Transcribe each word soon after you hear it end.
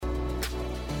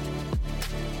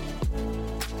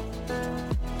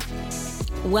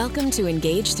Welcome to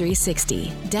Engage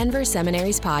 360, Denver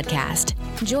Seminary's podcast.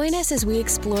 Join us as we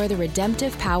explore the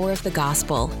redemptive power of the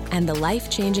gospel and the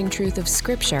life-changing truth of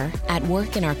Scripture at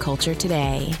work in our culture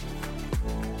today.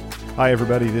 Hi,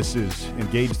 everybody. This is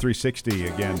Engage 360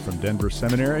 again from Denver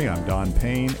Seminary. I'm Don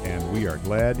Payne, and we are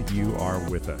glad you are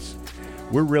with us.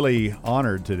 We're really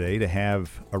honored today to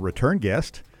have a return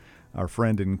guest, our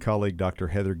friend and colleague, Dr.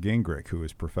 Heather Gingrich, who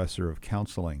is professor of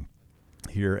counseling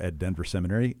here at Denver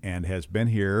Seminary and has been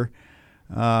here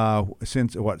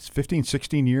since, 15,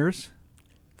 16 years?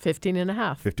 15 and a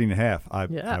half. 15 and a half.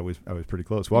 I was pretty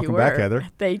close. Welcome You back, were. Heather.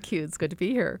 Thank you. It's good to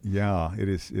be here. Yeah, it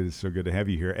is so good to have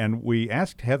you here. And we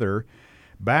asked Heather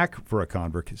back for a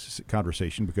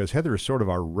conversation because Heather is sort of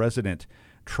our resident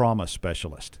trauma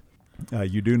specialist.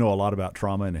 You do know a lot about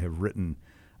trauma and have written,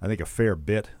 I think, a fair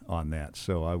bit on that.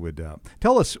 So I would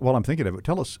tell us, while I'm thinking of it,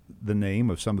 tell us the name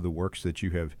of some of the works that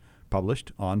you have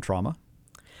published on trauma.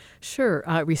 Sure.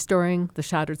 Restoring the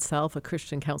Shattered Self, A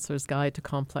Christian Counselor's Guide to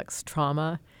Complex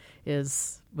Trauma,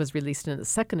 was released in the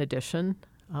second edition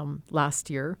last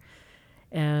year.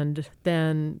 And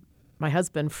then my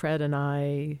husband, Fred, and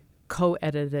I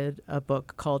co-edited a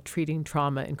book called Treating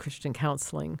Trauma in Christian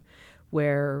Counseling,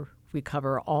 where we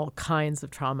cover all kinds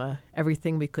of trauma,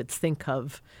 everything we could think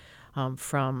of,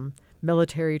 from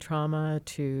military trauma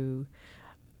to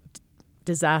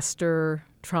disaster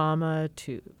trauma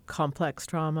to complex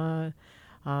trauma,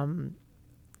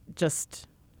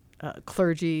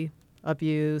 clergy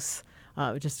abuse,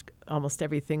 just almost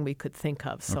everything we could think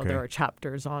of. So There are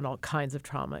chapters on all kinds of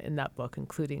trauma in that book,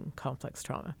 including complex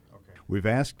trauma. Okay. We've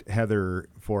asked Heather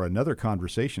for another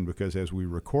conversation because as we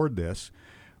record this,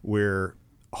 we're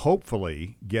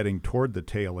hopefully getting toward the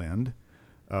tail end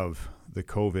of the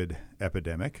COVID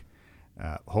epidemic.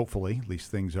 Hopefully, at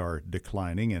least things are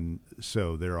declining, and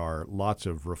so there are lots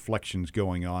of reflections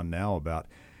going on now about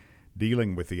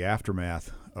dealing with the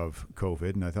aftermath of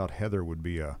COVID, and I thought Heather would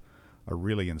be a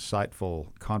really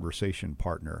insightful conversation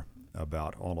partner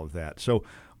about all of that. So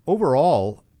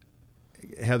overall,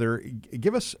 Heather,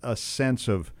 give us a sense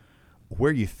of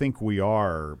where you think we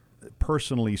are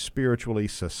personally, spiritually,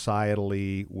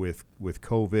 societally with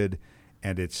COVID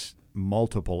and its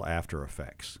multiple after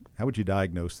effects. How would you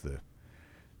diagnose the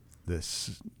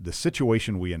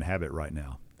situation we inhabit right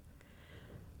now?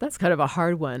 That's kind of a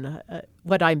hard one.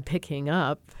 What I'm picking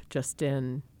up just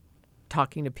in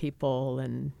talking to people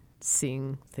and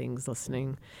seeing things,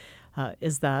 listening,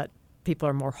 is that people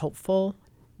are more hopeful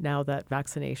now that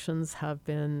vaccinations have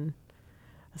been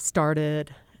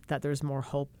started, that there's more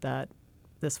hope that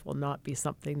this will not be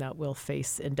something that we'll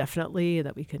face indefinitely,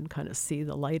 that we can kind of see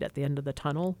the light at the end of the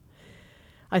tunnel.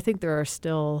 I think there are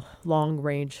still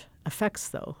long-range effects,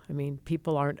 though. I mean,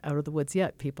 people aren't out of the woods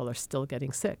yet. People are still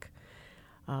getting sick.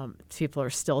 People are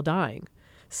still dying.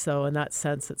 So in that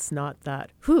sense, it's not that,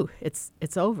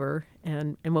 it's over.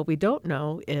 And what we don't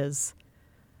know is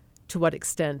to what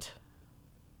extent,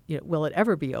 will it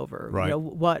ever be over? Right.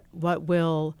 What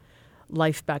will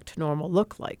life back to normal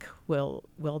look like? Will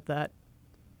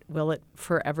it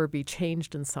forever be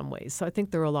changed in some ways? So I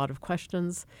think there are a lot of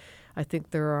questions. I think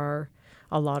there are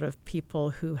a lot of people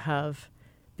who have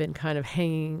been kind of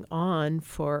hanging on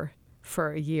for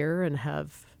a year and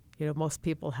have, most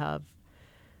people have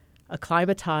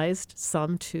acclimatized,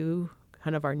 some to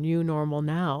kind of our new normal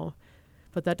now.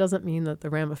 But that doesn't mean that the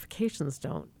ramifications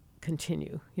don't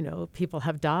continue. People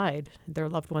have died, their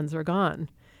loved ones are gone.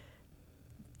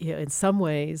 In some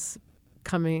ways,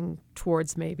 coming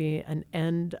towards maybe an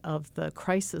end of the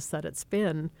crisis that it's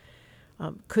been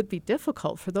could be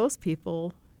difficult for those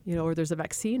people, or there's a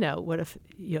vaccine out. What if,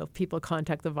 people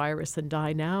contact the virus and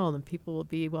die now? And then people will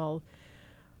be, well,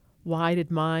 why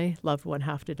did my loved one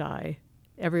have to die?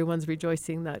 Everyone's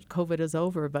rejoicing that COVID is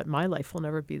over, but my life will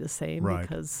never be the same. Right.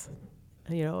 Because,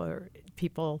 or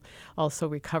people also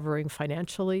recovering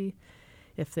financially,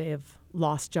 if they have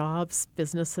lost jobs,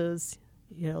 businesses,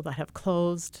 that have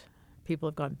closed, people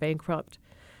have gone bankrupt.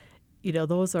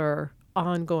 Those are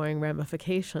ongoing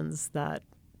ramifications that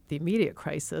the immediate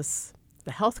crisis,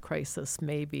 the health crisis,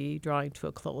 may be drawing to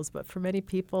a close. But for many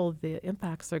people, the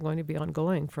impacts are going to be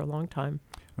ongoing for a long time.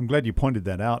 I'm glad you pointed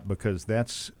that out because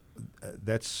that's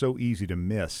so easy to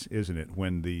miss, isn't it?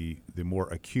 When the more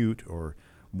acute or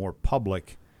more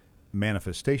public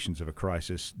manifestations of a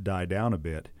crisis die down a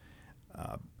bit,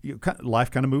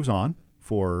 life kind of moves on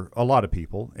for a lot of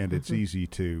people, and it's easy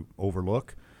to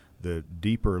overlook the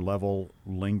deeper level,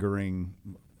 lingering,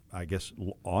 I guess,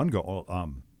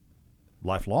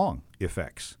 lifelong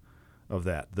effects of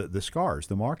that, the scars,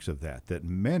 the marks of that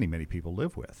many, many people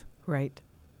live with. Right.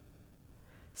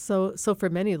 So for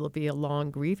many, it'll be a long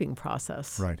grieving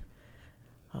process. Right.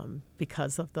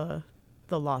 because of the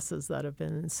losses that have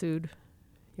been ensued,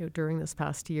 during this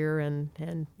past year and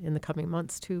in the coming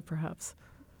months too, perhaps.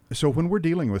 So when we're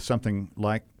dealing with something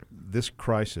like this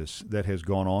crisis that has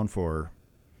gone on for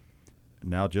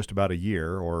now just about a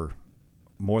year or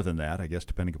more than that, I guess,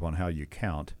 depending upon how you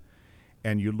count,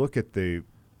 and you look at the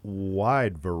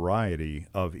wide variety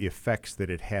of effects that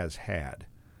it has had,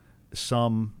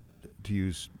 some, to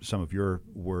use some of your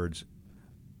words,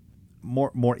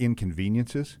 more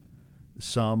inconveniences,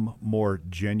 some more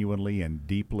genuinely and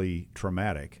deeply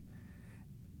traumatic.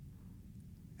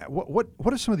 What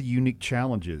are some of the unique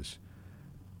challenges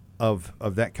of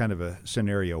that kind of a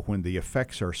scenario when the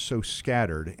effects are so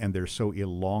scattered and they're so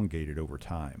elongated over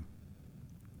time?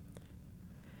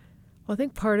 Well, I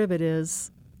think part of it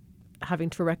is having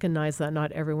to recognize that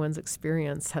not everyone's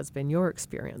experience has been your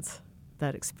experience,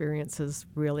 that experiences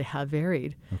really have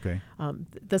varied. Okay.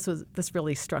 This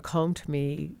really struck home to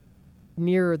me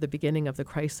near the beginning of the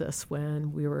crisis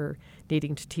when we were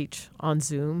needing to teach on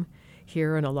Zoom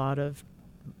here, and all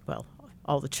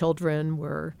the children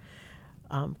were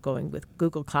going with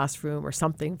Google Classroom or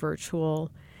something virtual,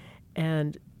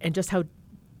 and just how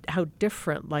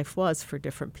different life was for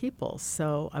different people.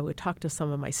 So I would talk to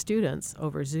some of my students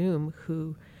over Zoom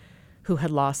who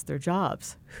had lost their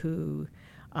jobs, whose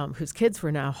kids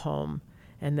were now home,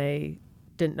 and they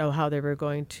didn't know how they were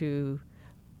going to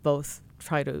both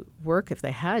try to work if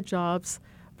they had jobs,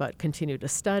 but continue to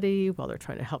study while they're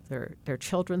trying to help their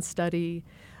children study.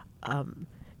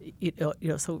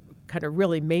 So kind of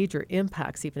really major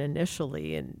impacts even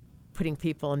initially in putting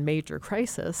people in major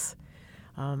crisis.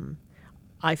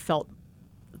 I felt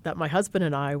that my husband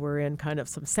and I were in kind of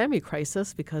some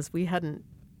semi-crisis because we hadn't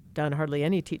done hardly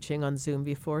any teaching on Zoom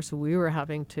before, so we were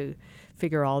having to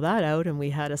figure all that out, and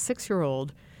we had a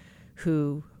 6-year-old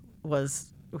who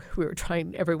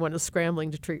everyone was scrambling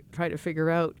to try to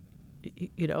figure out,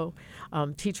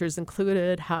 teachers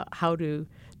included, how to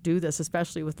do this,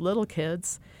 especially with little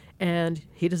kids, and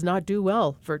he does not do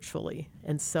well virtually.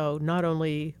 And so not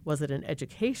only was it an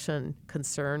education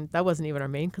concern, that wasn't even our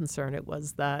main concern, it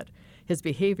was that his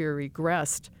behavior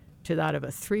regressed to that of a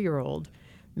 3-year-old,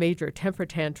 major temper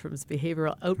tantrums,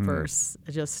 behavioral outbursts,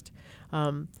 just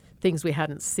things we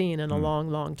hadn't seen in a long,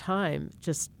 long time,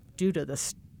 just due to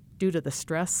the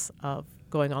stress of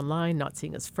going online, not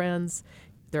seeing his friends.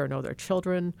 There are no other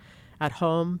children at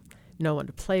home, no one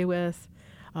to play with.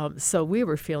 So we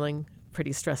were feeling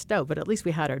pretty stressed out, but at least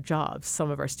we had our jobs. Some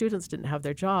of our students didn't have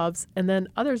their jobs, and then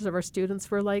others of our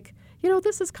students were like,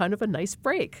 this is kind of a nice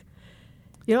break.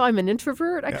 I'm an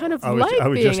introvert. I kind of like being at home. I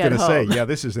was just going to say,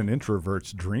 this is an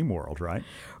introvert's dream world, right?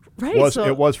 Right.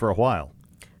 It was for a while.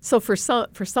 So for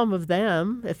some of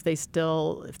them, if they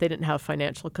didn't have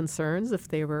financial concerns, if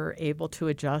they were able to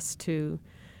adjust to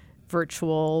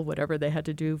virtual, whatever they had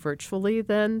to do virtually,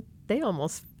 then they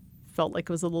almost felt like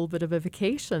it was a little bit of a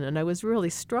vacation. And I was really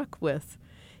struck with,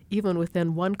 even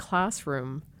within one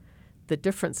classroom, the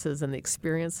differences and the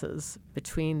experiences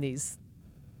between these,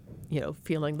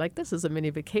 feeling like this is a mini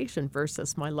vacation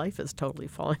versus my life is totally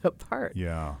falling apart.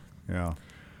 Yeah.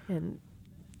 And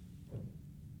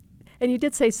you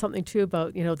did say something, too,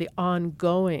 about, the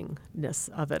ongoingness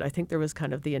of it. I think there was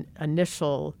kind of the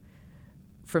initial,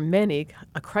 for many,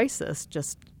 a crisis,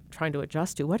 just trying to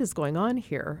adjust to what is going on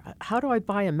here. How do I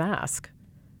buy a mask?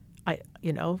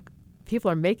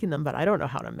 People are making them, but I don't know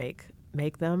how to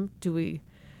make them. Do we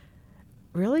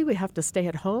really? We have to stay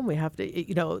at home. We have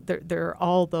to, there are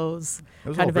all those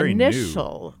kind of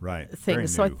initial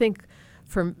things. So I think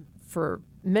for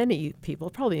many people,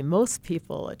 probably most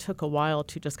people, it took a while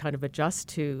to just kind of adjust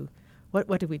to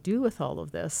what do we do with all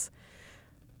of this.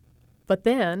 But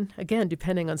then, again,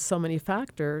 depending on so many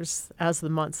factors, as the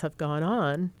months have gone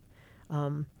on,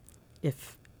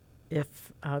 if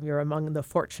you're among the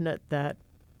fortunate that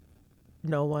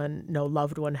no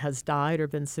loved one has died or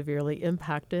been severely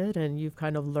impacted, and you've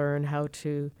kind of learned how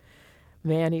to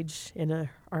manage in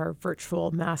our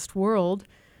virtual masked world,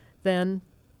 then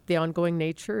the ongoing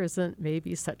nature isn't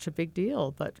maybe such a big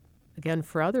deal. But again,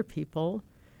 for other people,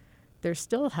 they're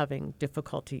still having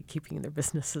difficulty keeping their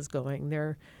businesses going.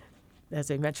 They're, as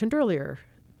I mentioned earlier,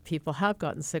 people have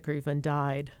gotten sick or even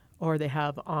died, or they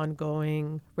have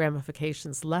ongoing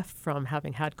ramifications left from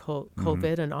having had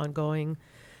COVID and ongoing,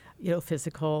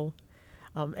 physical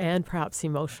and perhaps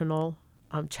emotional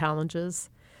challenges.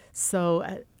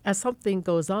 So as something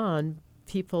goes on,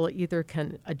 people either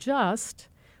can adjust,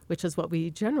 which is what we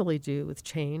generally do with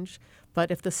change, but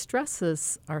if the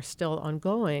stresses are still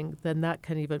ongoing, then that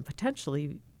can even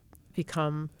potentially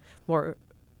become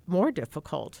more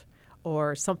difficult,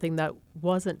 or something that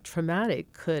wasn't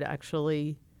traumatic could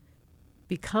actually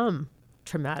become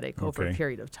traumatic over a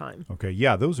period of time. Okay,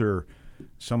 yeah, those are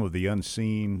some of the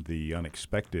unseen, the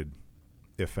unexpected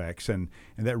effects, and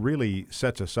that really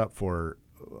sets us up for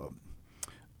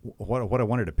what I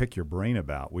wanted to pick your brain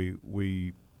about.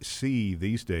 We see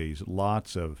these days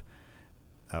lots of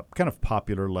kind of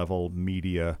popular level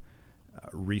media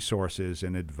resources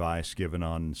and advice given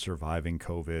on surviving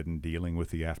COVID and dealing with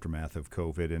the aftermath of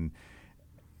COVID. And,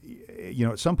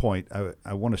 at some point,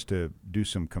 I want us to do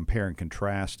some compare and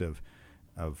contrast of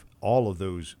all of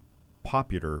those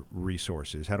popular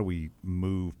resources. How do we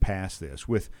move past this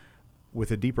with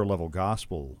a deeper level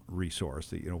gospel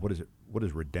resource? What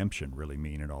does redemption really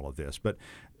mean in all of this? But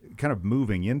kind of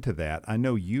moving into that, I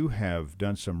know you have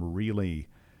done some really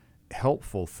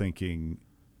helpful thinking,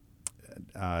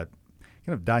 kind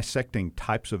of dissecting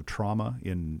types of trauma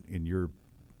in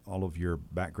all of your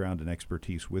background and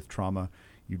expertise with trauma.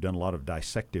 You've done a lot of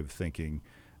dissective thinking,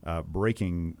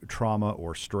 breaking trauma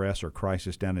or stress or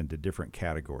crisis down into different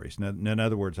categories. In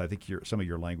other words, I think some of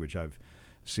your language I've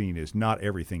seen is not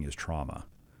everything is trauma.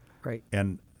 Right.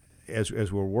 And as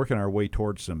we're working our way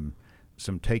towards some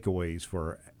takeaways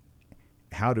for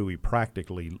how do we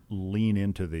practically lean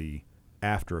into the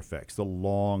after effects, the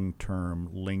long-term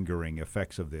lingering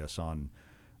effects of this on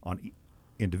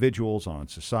individuals, on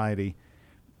society.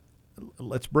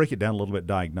 Let's break it down a little bit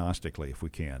diagnostically if we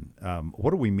can.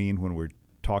 What do we mean when we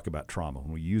talk about trauma,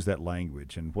 when we use that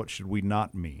language, and what should we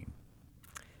not mean?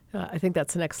 I think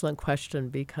that's an excellent question,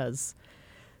 because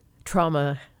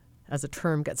trauma as a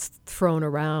term gets thrown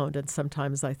around, and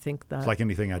sometimes I think that... It's like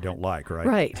anything I don't like, right?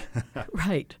 Right,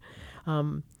 right.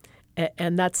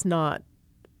 And that's not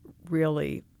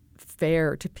really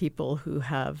fair to people who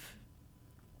have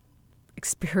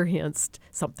experienced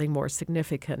something more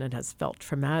significant and has felt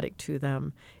traumatic to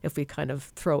them if we kind of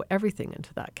throw everything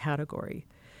into that category.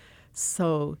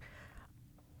 So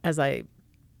as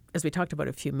we talked about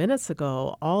a few minutes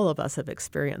ago, all of us have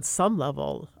experienced some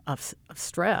level of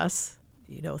stress,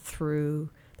 through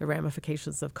the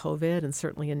ramifications of COVID and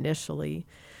certainly initially.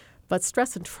 But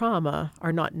stress and trauma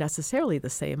are not necessarily the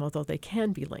same, although they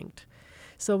can be linked.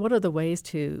 So one of the ways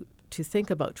to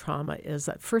think about trauma is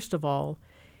that, first of all,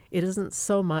 it isn't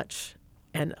so much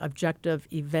an objective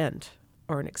event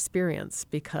or an experience,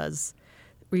 because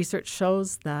research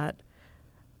shows that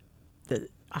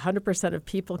 100% of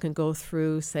people can go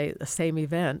through, say, the same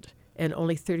event, and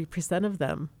only 30% of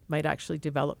them might actually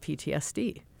develop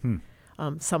PTSD.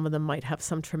 Some of them might have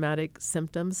some traumatic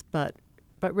symptoms, but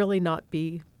really not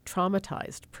be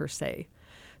traumatized per se.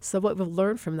 So what we've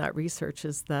learned from that research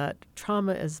is that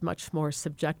trauma is much more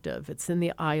subjective. It's in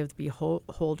the eye of the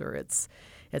beholder.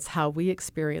 It's how we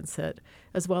experience it,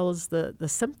 as well as the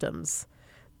symptoms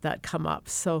that come up.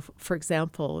 So, for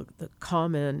example, the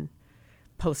common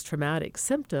post-traumatic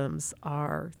symptoms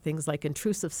are things like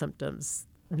intrusive symptoms,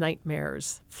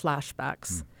 nightmares,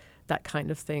 flashbacks, that kind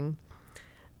of thing,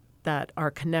 that are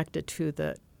connected to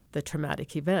the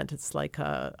traumatic event. It's like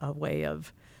a way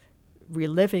of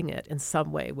reliving it in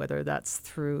some way, whether that's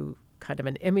through kind of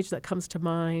an image that comes to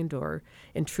mind or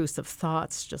intrusive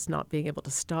thoughts, just not being able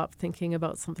to stop thinking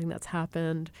about something that's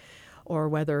happened, or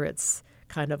whether it's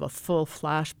kind of a full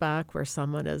flashback where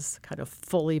someone is kind of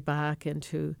fully back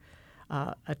into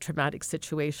a traumatic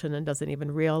situation and doesn't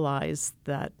even realize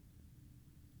that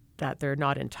they're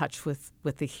not in touch with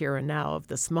the here and now of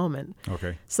this moment.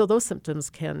 Okay. So those symptoms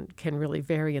can really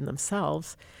vary in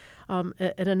themselves. And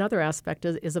another aspect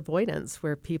is avoidance,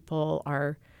 where people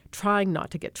are trying not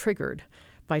to get triggered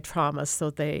by trauma, so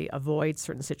they avoid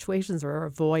certain situations or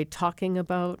avoid talking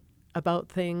about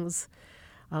things.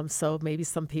 So maybe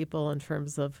some people, in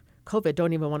terms of COVID,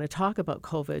 don't even want to talk about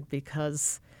COVID,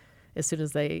 because as soon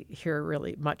as they hear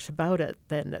really much about it,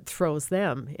 then it throws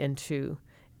them into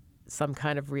some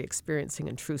kind of re-experiencing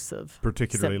intrusive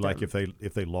particularly symptom. like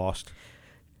if they lost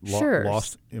Sure.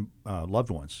 loved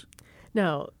ones.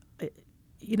 Now,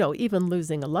 even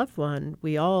losing a loved one,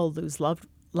 we all lose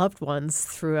loved ones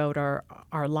throughout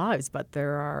our lives, but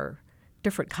there are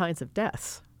different kinds of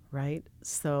deaths, right?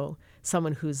 So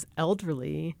someone who's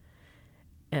elderly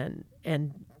and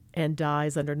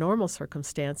dies under normal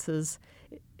circumstances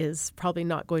is probably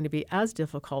not going to be as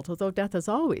difficult, although death is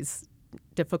always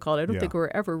difficult. I don't think we're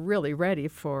ever really ready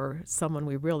for someone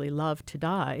we really love to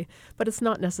die, but it's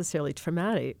not necessarily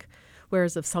traumatic.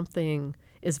 Whereas if something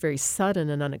is very sudden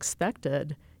and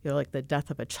unexpected, like the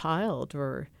death of a child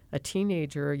or a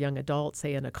teenager or a young adult,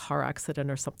 say in a car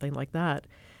accident or something like that,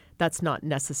 that's not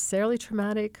necessarily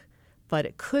traumatic, but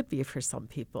it could be for some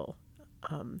people.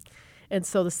 And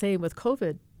so the same with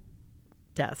COVID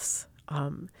deaths.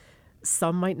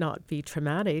 Some might not be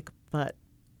traumatic, but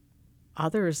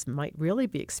others might really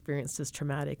be experienced as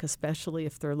traumatic, especially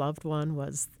if their loved one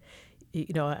was,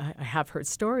 I have heard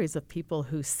stories of people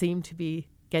who seem to be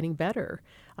getting better.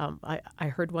 I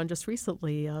heard one just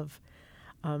recently of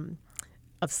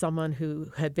someone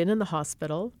who had been in the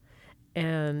hospital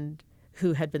and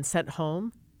who had been sent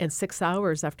home, and 6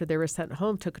 hours after they were sent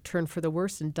home took a turn for the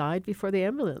worse and died before the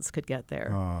ambulance could get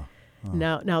there.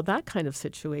 Now that kind of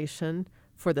situation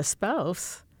for the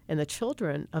spouse and the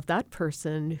children of that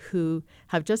person who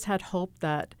have just had hope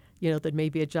that, that may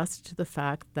be adjusted to the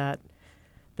fact that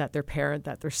their parent,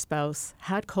 that their spouse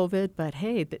had COVID, but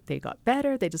hey, they got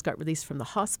better, they just got released from the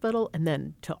hospital, and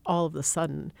then to all of a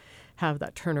sudden have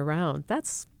that turnaround,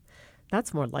 that's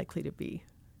more likely to be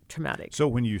traumatic. So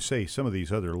when you say some of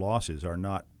these other losses are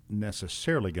not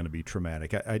necessarily going to be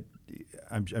traumatic,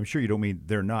 I'm sure you don't mean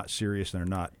they're not serious. You're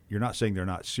not saying they're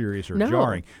not serious or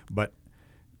jarring, but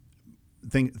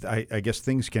I guess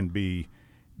things can be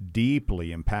deeply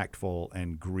impactful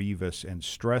and grievous and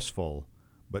stressful,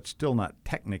 but still not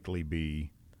technically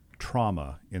be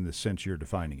trauma in the sense you're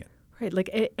defining it. Right, like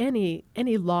any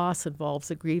loss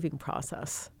involves a grieving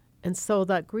process, and so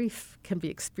that grief can be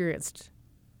experienced,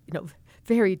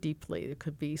 very deeply. It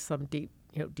could be some deep,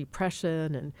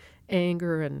 depression and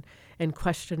anger and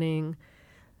questioning,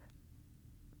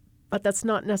 but that's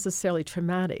not necessarily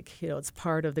traumatic. It's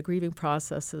part of the grieving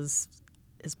process is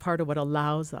part of what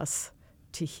allows us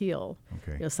to heal.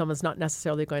 Okay. Someone's not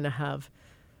necessarily going to have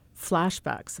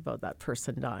flashbacks about that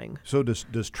person dying. So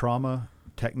does trauma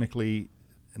technically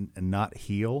not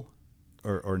heal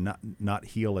or not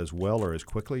heal as well or as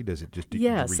quickly? Does it just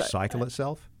recycle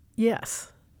itself?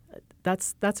 Yes.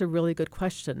 That's a really good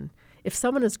question. If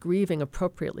someone is grieving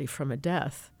appropriately from a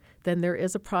death, then there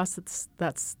is a process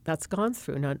that's gone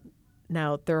through.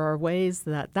 Now there are ways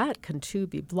that can too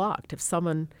be blocked. If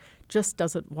someone just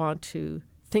doesn't want to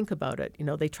think about it,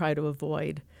 they try to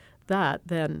avoid that,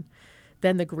 then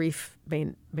the grief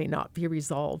may not be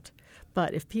resolved.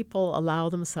 But if people allow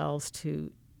themselves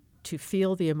to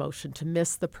feel the emotion, to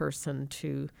miss the person,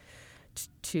 to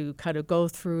kind of go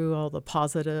through all the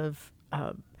positive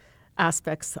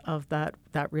aspects of that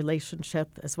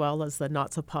relationship as well as the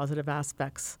not so positive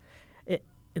aspects,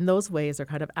 in those ways are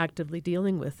kind of actively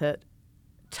dealing with it,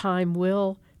 time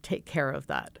will take care of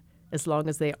that as long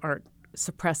as they aren't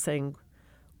suppressing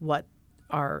what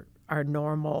our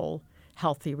normal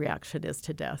healthy reaction is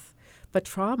to death. But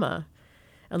trauma,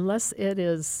 unless it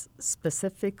is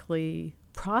specifically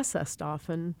processed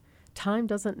often, time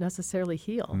doesn't necessarily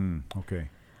heal. Okay.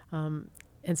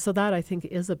 And so that, I think,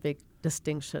 is a big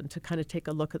distinction, to kind of take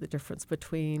a look at the difference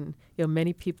between,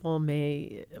 many people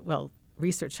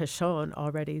research has shown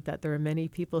already that there are many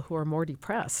people who are more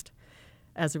depressed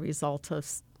as a result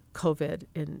of COVID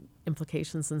and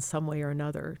implications in some way or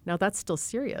another. Now, that's still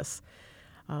serious.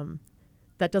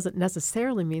 That doesn't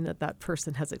necessarily mean that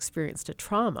person has experienced a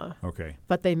trauma. Okay.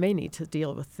 But they may need to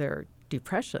deal with their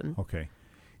depression. Okay.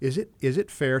 Is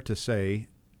it fair to say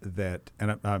that,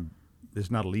 and this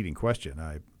is not a leading question,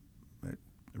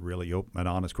 really an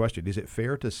honest question, is it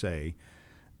fair to say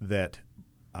that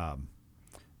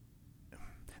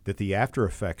that the after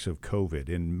effects of COVID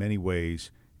in many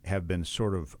ways have been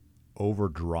sort of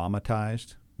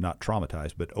over-dramatized, not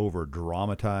traumatized, but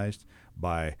over-dramatized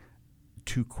by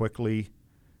too quickly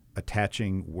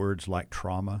attaching words like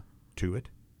trauma to it?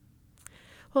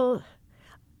 Well,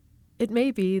 it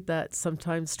may be that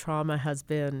sometimes trauma has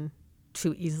been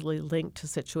too easily linked to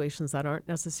situations that aren't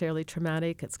necessarily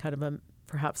traumatic. It's kind of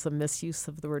perhaps a misuse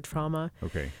of the word trauma.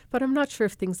 Okay. But I'm not sure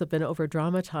if things have been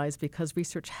over-dramatized, because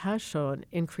research has shown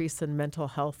increase in mental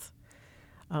health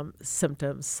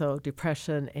symptoms, so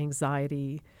depression,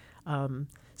 anxiety,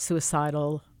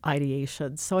 suicidal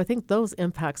ideation. So I think those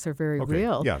impacts are very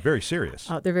real. Yeah, very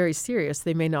serious. They're very serious.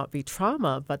 They may not be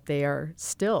trauma, but they are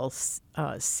still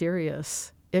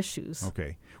serious issues.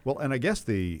 Okay. Well, and I guess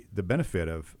the benefit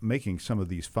of making some of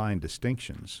these fine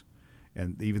distinctions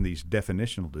and even these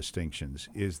definitional distinctions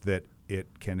is that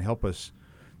it can help us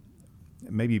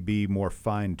maybe be more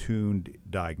fine-tuned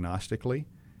diagnostically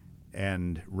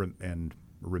and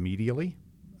remedially,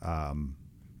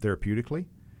 therapeutically,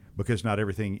 because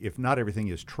if not everything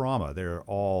is trauma, there are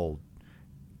all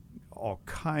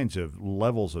kinds of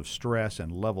levels of stress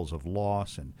and levels of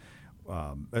loss, and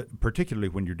particularly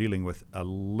when you're dealing with a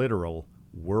literally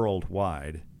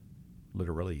worldwide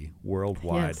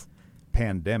Yes.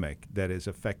 pandemic that has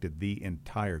affected the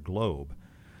entire globe,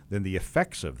 then the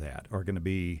effects of that are going to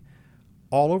be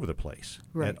all over the place,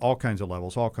 right, at all kinds of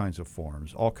levels, all kinds of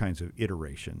forms, all kinds of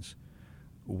iterations,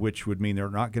 which would mean they're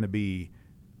not going to be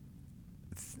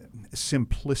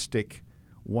simplistic,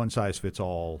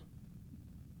 one-size-fits-all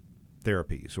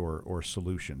therapies or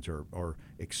solutions or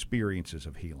experiences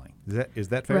of healing. Is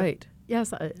that fair? Right.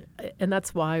 Yes, and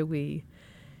that's why we,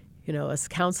 as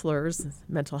counselors,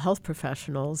 mental health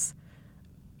professionals,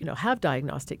 have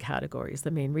diagnostic categories.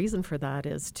 The main reason for that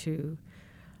is to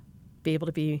be able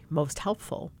to be most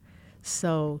helpful.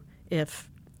 So if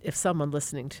someone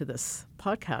listening to this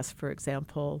podcast, for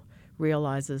example,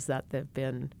 realizes that they've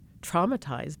been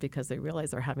traumatized because they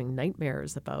realize they're having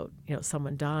nightmares about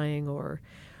someone dying or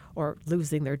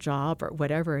losing their job or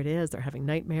whatever it is, they're having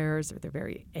nightmares or they're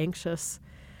very anxious,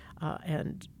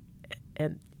 and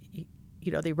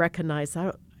they recognize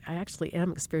that I actually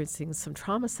am experiencing some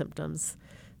trauma symptoms,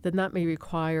 then that may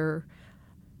require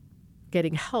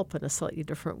getting help in a slightly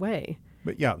different way.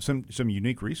 But yeah, some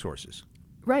unique resources.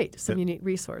 Right, some unique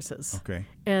resources. Okay.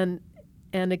 And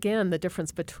again, the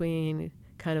difference between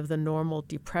kind of the normal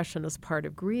depression as part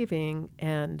of grieving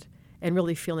and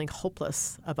really feeling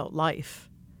hopeless about life,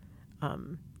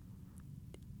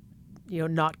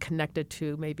 not connected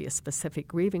to maybe a specific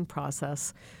grieving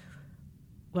process.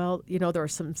 Well, there are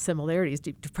some similarities.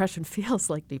 Depression feels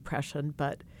like depression,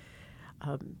 but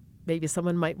maybe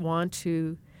someone might want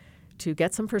to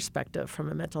get some perspective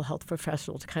from a mental health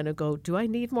professional to kind of go, do I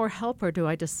need more help or am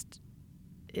I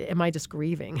just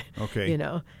grieving? Okay.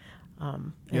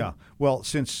 Yeah. Well,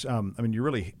 since you're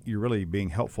really being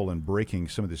helpful in breaking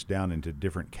some of this down into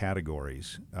different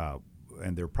categories,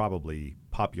 and they're probably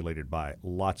populated by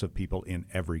lots of people in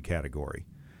every category.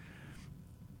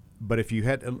 But if you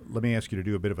had, let me ask you to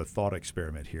do a bit of a thought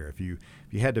experiment here. If you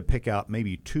had to pick out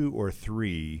maybe 2 or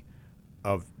 3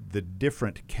 of the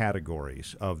different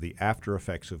categories of the after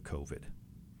effects of COVID,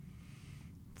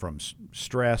 from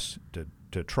stress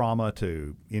to trauma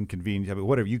to inconvenience,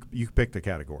 whatever, you pick the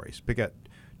categories. Pick out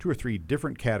 2 or 3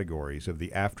 different categories of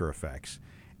the after effects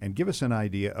and give us an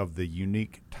idea of the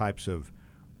unique types of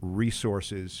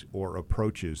resources or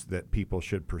approaches that people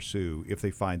should pursue if they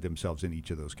find themselves in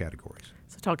each of those categories.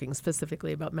 So talking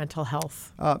specifically about mental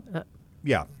health.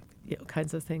 Yeah.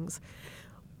 Kinds of things.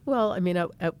 Well,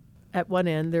 at one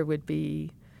end, there would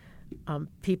be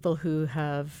people who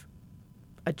have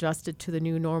adjusted to the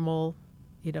new normal.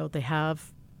 They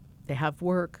have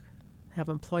work, have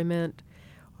employment,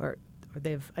 or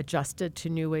they've adjusted to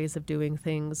new ways of doing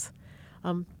things.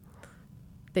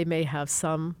 They may have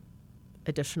some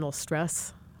additional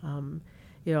stress.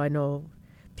 I know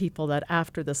people that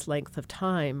after this length of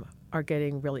time are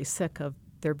getting really sick of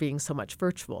there being so much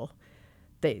virtual.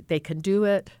 They can do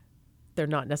it. They're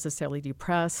not necessarily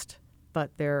depressed,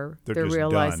 but they're just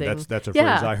realizing done. That's a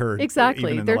phrase I heard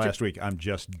exactly. even in the last week. I'm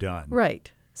just done.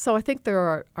 Right. So I think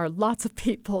there are lots of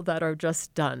people that are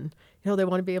just done. They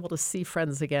want to be able to see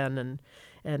friends again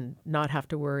and not have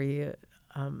to worry,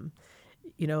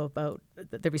 about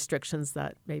the restrictions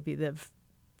that maybe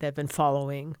they've been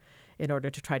following in order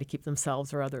to try to keep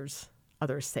themselves or others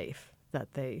safe.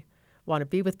 That they want to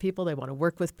be with people, they want to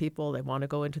work with people, they want to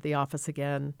go into the office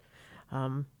again.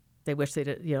 They wish they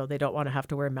don't want to have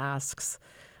to wear masks.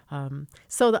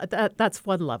 So that's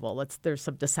one level. There's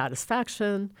some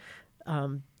dissatisfaction.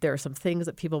 There are some things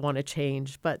that people want to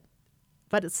change, but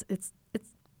it's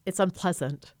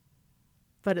unpleasant.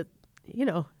 But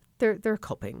they're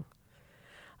coping.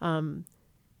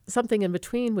 Something in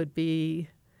between would be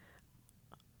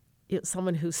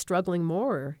someone who's struggling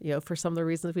more, for some of the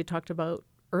reasons we talked about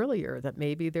earlier, that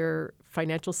maybe their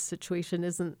financial situation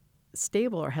isn't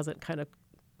stable or hasn't kind of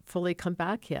fully come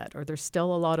back yet, or there's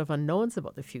still a lot of unknowns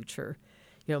about the future.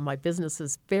 My business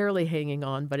is barely hanging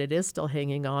on, but it is still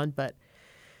hanging on. But,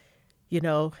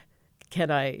 can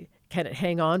it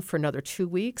hang on for another 2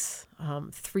 weeks,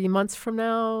 3 months from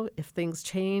now? If things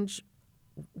change,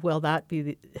 will that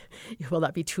be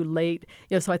too late?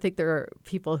 So I think there are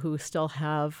people who still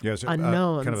have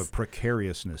unknowns, kind of a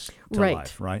precariousness to right,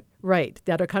 life, right? Right,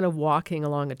 that are kind of walking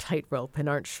along a tightrope and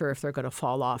aren't sure if they're going to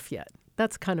fall off yet.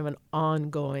 That's kind of an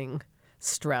ongoing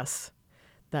stress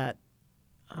that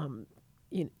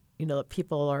that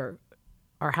people are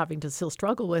having to still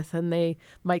struggle with, and they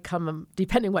might come,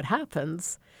 depending what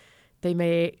happens, they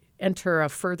may enter a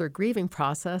further grieving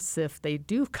process if they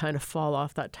do kind of fall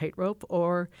off that tightrope,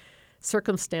 or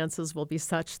circumstances will be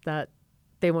such that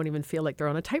they won't even feel like they're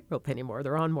on a tightrope anymore.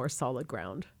 They're on more solid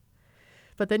ground.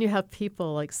 But then you have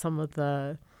people like some of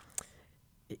the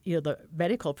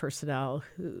medical personnel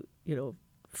who,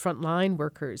 frontline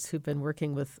workers who've been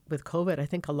working with COVID. I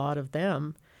think a lot of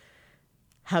them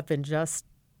have been just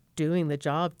doing the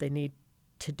job they need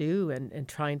to do and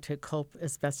trying to cope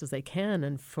as best as they can.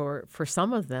 And for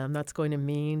some of them, that's going to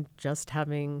mean just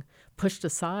having pushed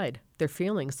aside their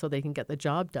feelings so they can get the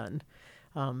job done.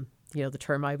 The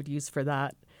term I would use for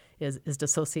that is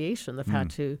dissociation. They've had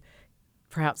to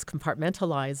perhaps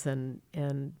compartmentalize and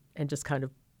just kind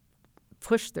of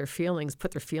put their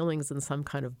feelings in some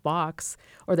kind of box,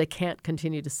 or they can't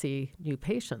continue to see new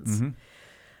patients.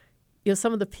 Mm-hmm.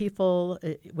 Some of the people,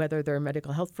 whether they're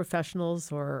medical health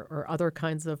professionals or other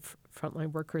kinds of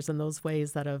frontline workers in those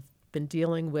ways that have been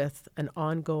dealing with an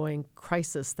ongoing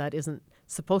crisis that isn't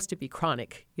supposed to be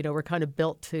chronic. We're kind of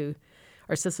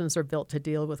our systems are built to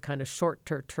deal with kind of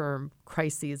short-term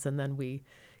crises, and then we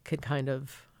can kind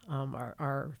of,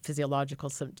 our physiological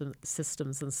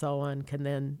systems and so on can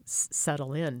then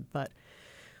settle in. But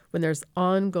when there's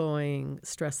ongoing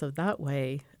stress of that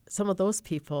way, some of those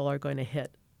people are going to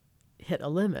hit a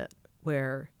limit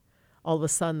where all of a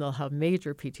sudden they'll have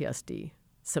major PTSD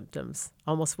symptoms,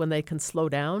 almost when they can slow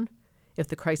down. If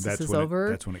the crisis is over,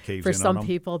 that's when it caves for in some on them?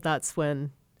 people, that's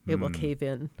when it will cave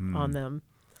in on them.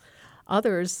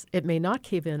 Others, it may not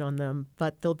cave in on them,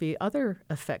 but there'll be other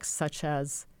effects, such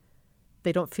as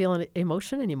they don't feel an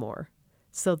emotion anymore.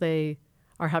 So they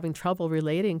are having trouble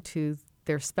relating to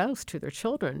their spouse, to their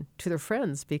children, to their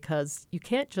friends, because you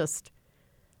can't just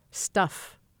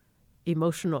stuff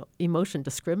emotion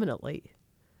discriminately,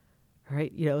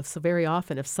 right? So very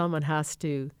often if someone has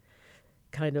to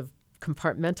kind of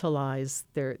compartmentalize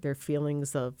their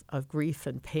feelings of grief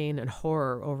and pain and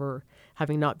horror over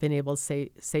having not been able to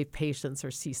save patients or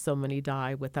see so many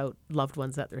die without loved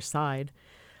ones at their side,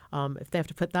 if they have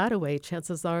to put that away,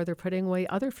 chances are they're putting away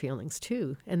other feelings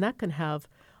too, and that can have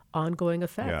ongoing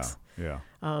effects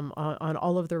on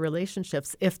all of their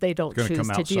relationships if they don't choose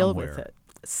to deal with it.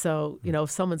 So,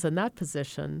 if someone's in that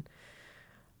position,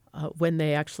 when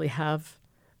they actually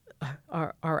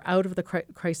are out of the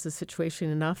crisis situation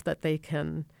enough that they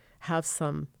can have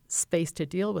some space to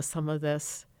deal with some of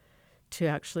this, to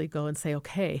actually go and say,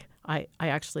 okay, I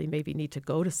actually maybe need to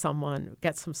go to someone,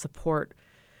 get some support,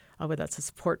 whether that's a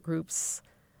support groups,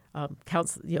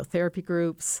 therapy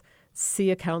groups, see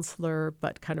a counselor,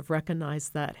 but kind of recognize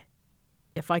that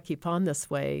if I keep on this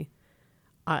way,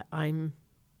 I'm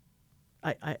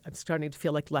starting to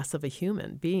feel like less of a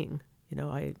human being.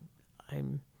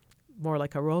 I'm more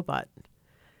like a robot.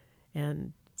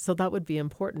 And so that would be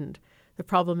important. The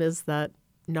problem is that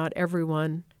not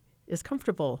everyone is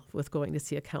comfortable with going to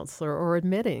see a counselor or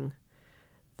admitting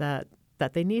that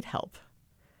they need help.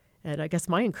 And I guess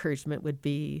my encouragement would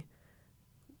be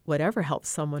whatever help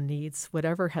someone needs,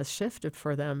 whatever has shifted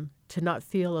for them, to not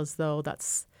feel as though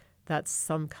that's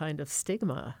some kind of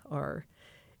stigma or,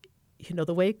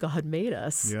 the way God made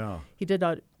us. Yeah. He did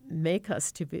not make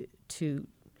us to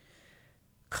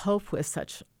cope with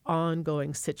such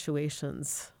ongoing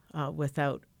situations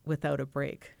without a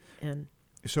break. And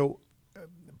so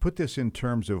put this in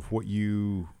terms of what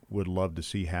you would love to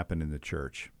see happen in the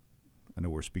church. I know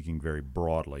we're speaking very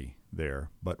broadly there,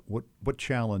 but what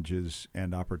challenges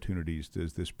and opportunities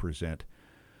does this present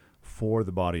for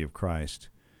the body of Christ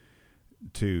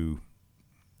to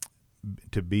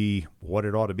be what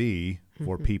it ought to be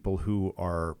for people who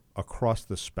are across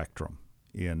the spectrum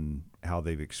in how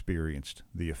they've experienced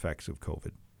the effects of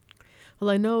COVID? Well,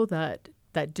 I know that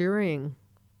during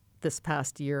this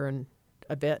past year and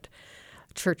a bit,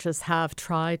 churches have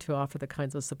tried to offer the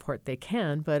kinds of support they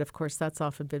can, but of course that's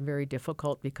often been very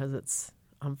difficult because it's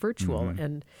virtual,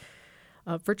 and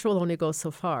virtual only goes so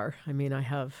far. I mean, I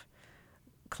have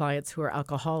clients who are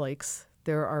alcoholics.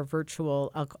 There are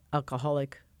virtual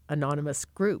alcoholic anonymous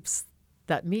groups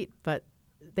that meet, but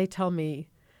they tell me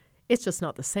it's just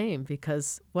not the same,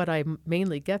 because what I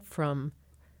mainly get from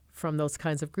those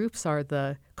kinds of groups are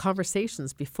the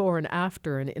conversations before and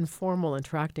after and informal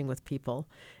interacting with people.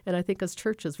 And I think as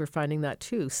churches, we're finding that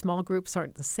too. Small groups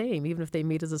aren't the same. Even if they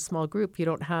meet as a small group, you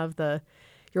don't have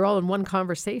you're all in one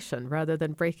conversation rather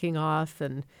than breaking off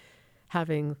and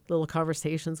having little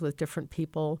conversations with different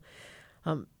people.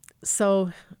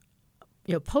 So,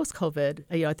 post-COVID,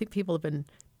 I think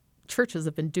churches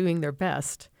have been doing their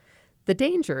best. The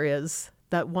danger is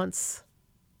that once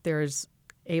there's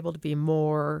able to be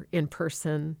more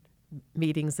in-person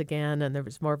meetings again and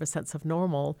there's more of a sense of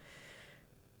normal,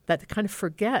 that they kind of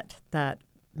forget that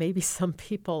maybe some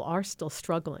people are still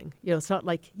struggling. It's not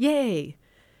like, yay,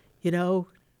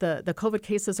 the COVID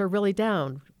cases are really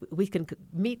down. We can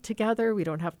meet together. We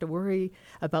don't have to worry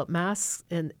about masks.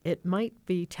 And it might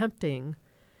be tempting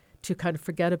to kind of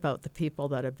forget about the people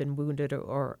that have been wounded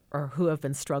or who have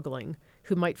been struggling,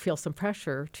 who might feel some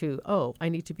pressure to, I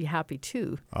need to be happy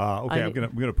too. Okay, I'm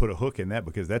gonna put a hook in that,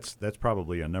 because that's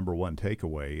probably a number one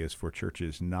takeaway, is for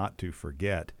churches not to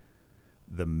forget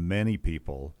the many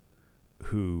people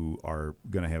who are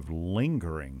going to have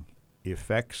lingering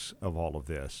effects of all of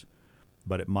this,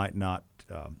 but it might not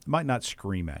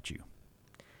scream at you.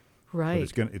 Right.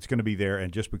 But it's going to be there,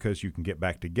 and just because you can get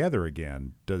back together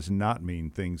again does not mean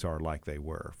things are like they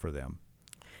were for them.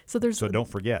 So don't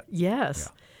forget. Yes.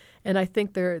 Yeah. And I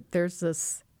think there's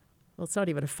this, well, it's not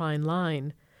even a fine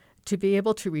line, to be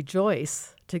able to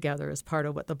rejoice together as part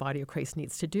of what the body of Christ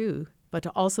needs to do, but to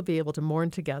also be able to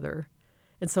mourn together.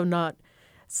 And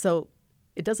so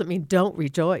it doesn't mean don't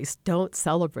rejoice, don't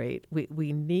celebrate.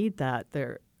 We need that.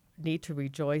 There need to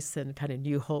rejoice in kind of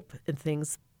new hope and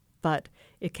things, but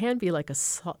it can be like a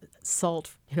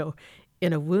salt,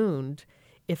 in a wound,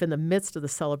 if in the midst of the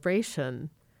celebration,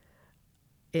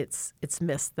 it's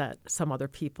missed that some other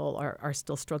people are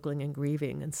still struggling and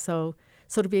grieving. And so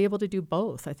to be able to do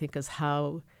both, I think, is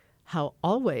how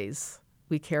always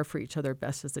we care for each other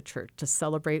best as a church, to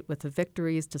celebrate with the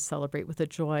victories, to celebrate with the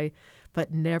joy,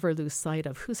 but never lose sight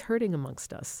of who's hurting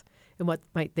amongst us and what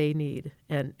might they need,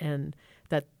 and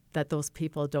that those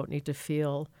people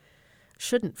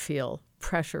shouldn't feel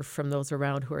pressure from those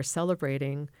around who are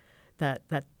celebrating, that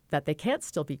they can't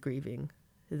still be grieving,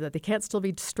 that they can't still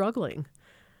be struggling.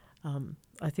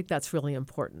 I think that's really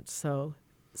important. So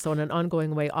in an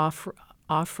ongoing way,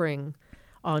 offering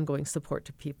ongoing support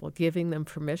to people, giving them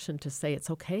permission to say it's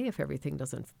okay if everything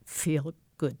doesn't feel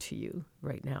good to you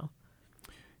right now.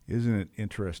 Isn't it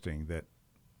interesting that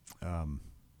I'm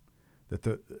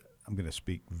going to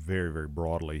speak very, very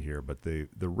broadly here, but the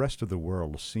rest of the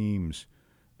world seems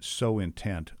so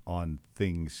intent on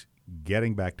things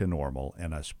getting back to normal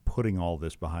and us putting all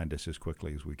this behind us as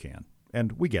quickly as we can.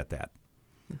 And we get that.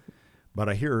 But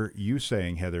I hear you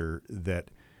saying, Heather,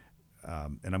 that,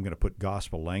 and I'm going to put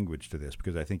gospel language to this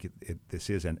because I think this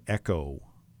is an echo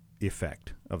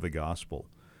effect of the gospel,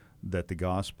 that the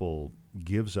gospel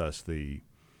gives us the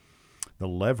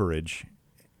leverage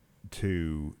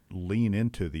to lean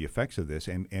into the effects of this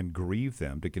and grieve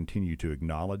them, to continue to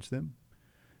acknowledge them,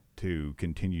 to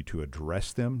continue to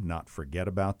address them, not forget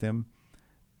about them,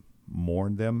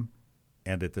 mourn them,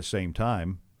 and at the same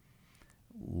time,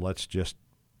 let's just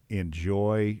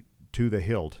enjoy to the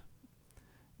hilt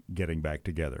getting back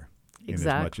together in as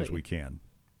much as we can.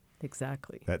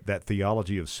 Exactly. That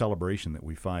theology of celebration that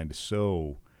we find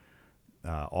so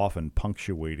often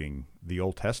punctuating the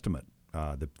Old Testament,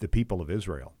 the people of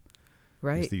Israel.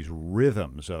 Right. It's these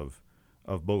rhythms of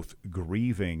both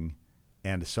grieving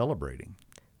and celebrating.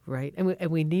 Right.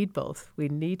 And we need both. We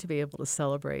need to be able to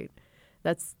celebrate.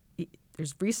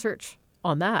 There's research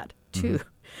on that too.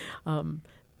 Mm-hmm.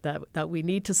 That we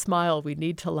need to smile, we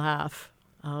need to laugh.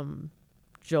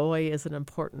 Joy is an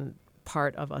important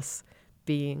part of us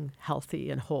being healthy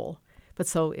and whole, but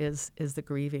so is the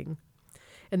grieving.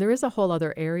 And there is a whole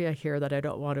other area here that I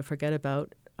don't want to forget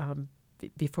about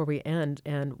before we end.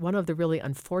 And one of the really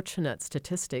unfortunate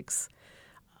statistics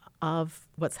of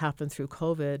what's happened through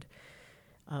COVID,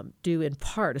 due in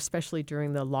part, especially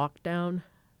during the lockdown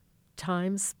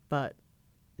times, but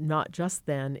not just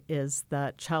then, is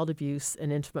that child abuse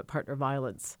and intimate partner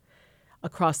violence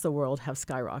across the world have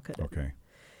skyrocketed. Okay.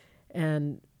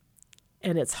 And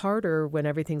it's harder when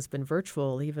everything's been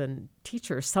virtual. Even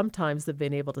teachers, sometimes they've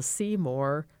been able to see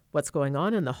more what's going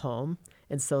on in the home,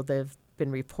 and so there've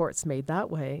been reports made that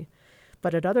way.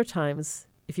 But at other times,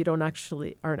 if you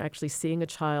aren't actually seeing a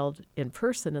child in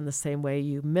person in the same way,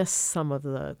 you miss some of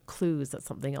the clues that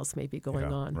something else may be going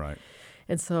on. Right.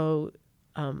 And so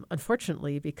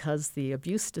unfortunately, because the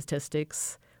abuse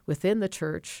statistics within the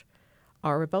church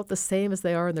are about the same as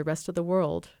they are in the rest of the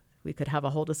world, we could have a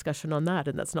whole discussion on that,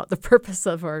 and that's not the purpose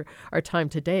of our time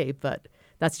today, but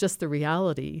that's just the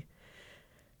reality.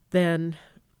 Then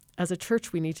as a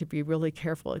church, we need to be really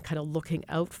careful and kind of looking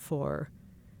out for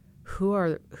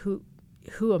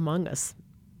who among us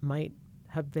might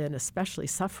have been especially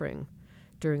suffering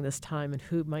during this time and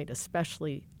who might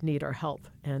especially need our help,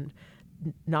 and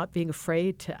not being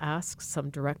afraid to ask some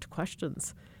direct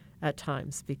questions at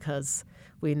times, because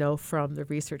we know from the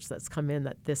research that's come in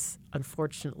that this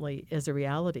unfortunately is a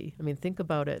reality. I mean, think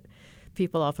about it.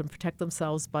 People often protect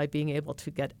themselves by being able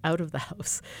to get out of the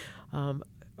house,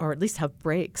 or at least have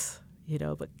breaks,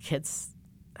 but kids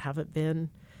haven't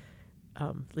been,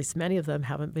 at least many of them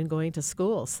haven't been going to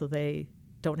school, so they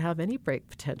don't have any break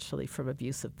potentially from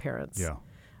abusive parents. Yeah.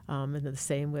 And the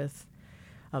same with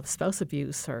spouse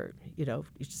abuse, or you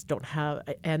just don't have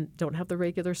the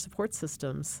regular support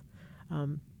systems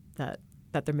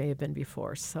that there may have been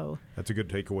before. So that's a good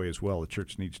takeaway as well. The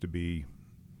church needs to be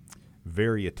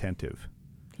very attentive.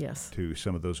 Yes. To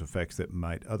some of those effects that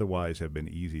might otherwise have been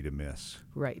easy to miss.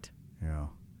 Right. Yeah.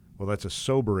 Well, that's a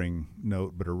sobering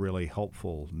note, but a really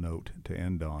helpful note to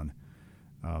end on.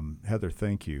 Heather,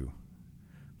 thank you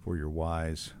for your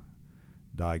wise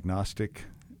diagnostic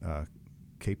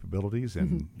capabilities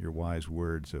and your wise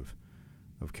words of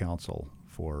of counsel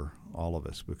for all of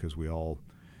us, because we all,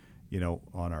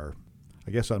 on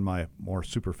my more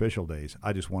superficial days,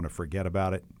 I just want to forget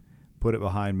about it, put it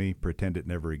behind me, pretend it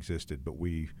never existed. But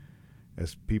we,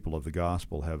 as people of the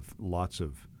gospel, have lots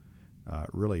of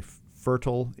really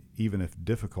fertile, even if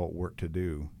difficult work to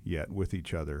do yet with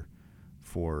each other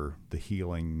for the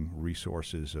healing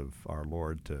resources of our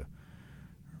Lord to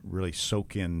really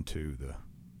soak into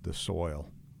the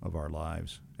soil of our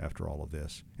lives after all of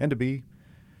this, and to be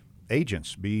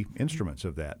agents, be instruments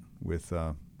of that with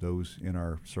those in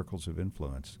our circles of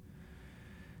influence.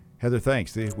 Heather,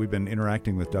 thanks. We've been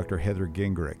interacting with Dr. Heather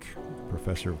Gingrich,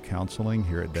 professor of counseling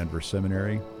here at Denver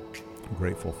Seminary. I'm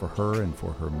grateful for her and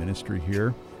for her ministry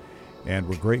here. And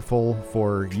we're grateful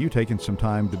for you taking some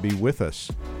time to be with us.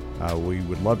 We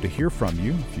would love to hear from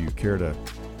you. If you care to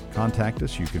contact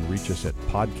us, you can reach us at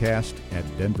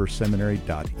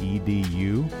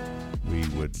podcast@denverseminary.edu. We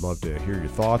would love to hear your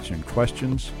thoughts and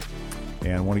questions.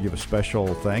 And I want to give a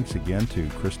special thanks again to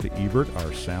Krista Ebert,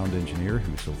 our sound engineer,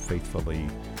 who so faithfully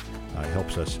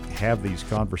helps us have these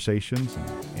conversations, and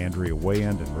Andrea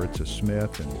Wayand and Maritza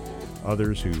Smith and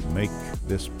others who make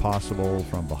this possible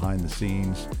from behind the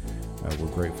scenes. We're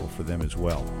grateful for them as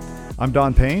well. I'm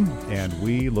Don Payne, and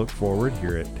we look forward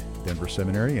here at Denver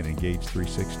Seminary and Engage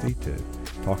 360 to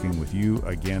talking with you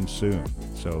again soon.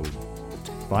 So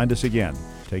find us again.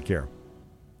 Take care.